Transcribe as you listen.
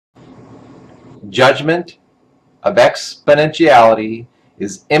Judgment of exponentiality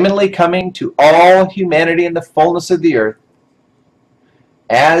is imminently coming to all humanity in the fullness of the earth,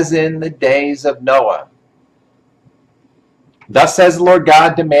 as in the days of Noah. Thus says the Lord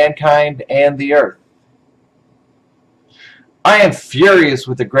God to mankind and the earth, I am furious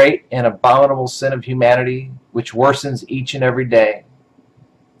with the great and abominable sin of humanity, which worsens each and every day.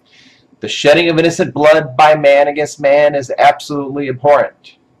 The shedding of innocent blood by man against man is absolutely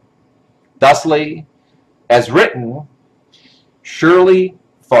abhorrent. Thusly, as written, surely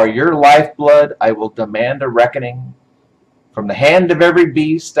for your lifeblood I will demand a reckoning. From the hand of every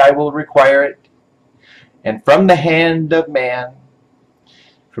beast I will require it, and from the hand of man,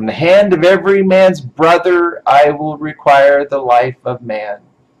 from the hand of every man's brother I will require the life of man.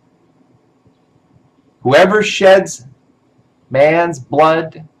 Whoever sheds man's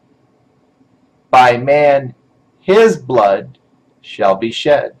blood, by man his blood shall be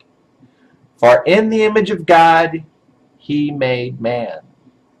shed. For in the image of God he made man.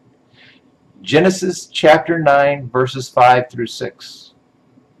 Genesis chapter 9, verses 5 through 6.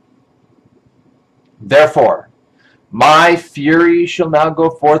 Therefore, my fury shall now go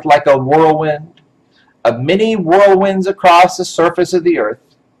forth like a whirlwind of many whirlwinds across the surface of the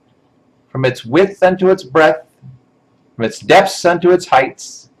earth, from its width unto its breadth, from its depths unto its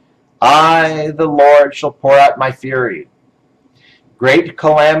heights. I, the Lord, shall pour out my fury. Great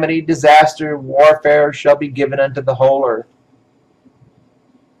calamity, disaster, warfare shall be given unto the whole earth.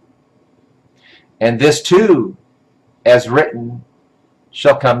 And this too, as written,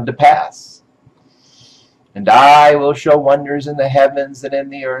 shall come to pass. And I will show wonders in the heavens and in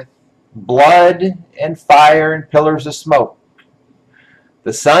the earth, blood and fire and pillars of smoke.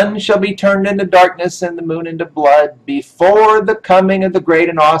 The sun shall be turned into darkness and the moon into blood before the coming of the great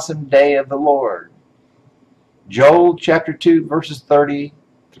and awesome day of the Lord. Joel chapter 2, verses 30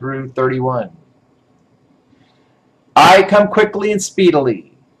 through 31. I come quickly and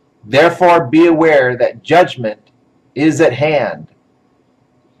speedily. Therefore be aware that judgment is at hand.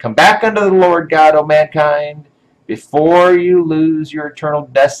 Come back unto the Lord God, O mankind, before you lose your eternal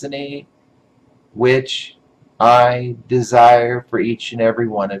destiny, which I desire for each and every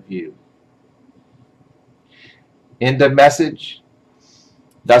one of you. End of message.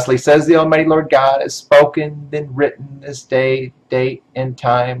 Thusly says the Almighty Lord God, has spoken, then written this day, date, and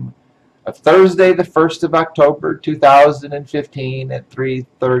time of Thursday, the 1st of October, 2015 at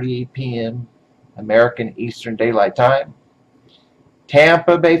 3:30 p.m. American Eastern Daylight Time.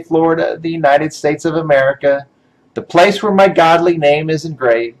 Tampa Bay, Florida, the United States of America, the place where my godly name is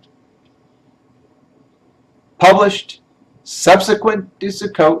engraved. Published subsequent to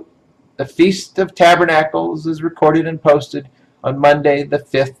Sukkot, the Feast of Tabernacles is recorded and posted on Monday, the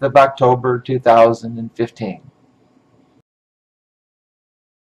 5th of October, 2015.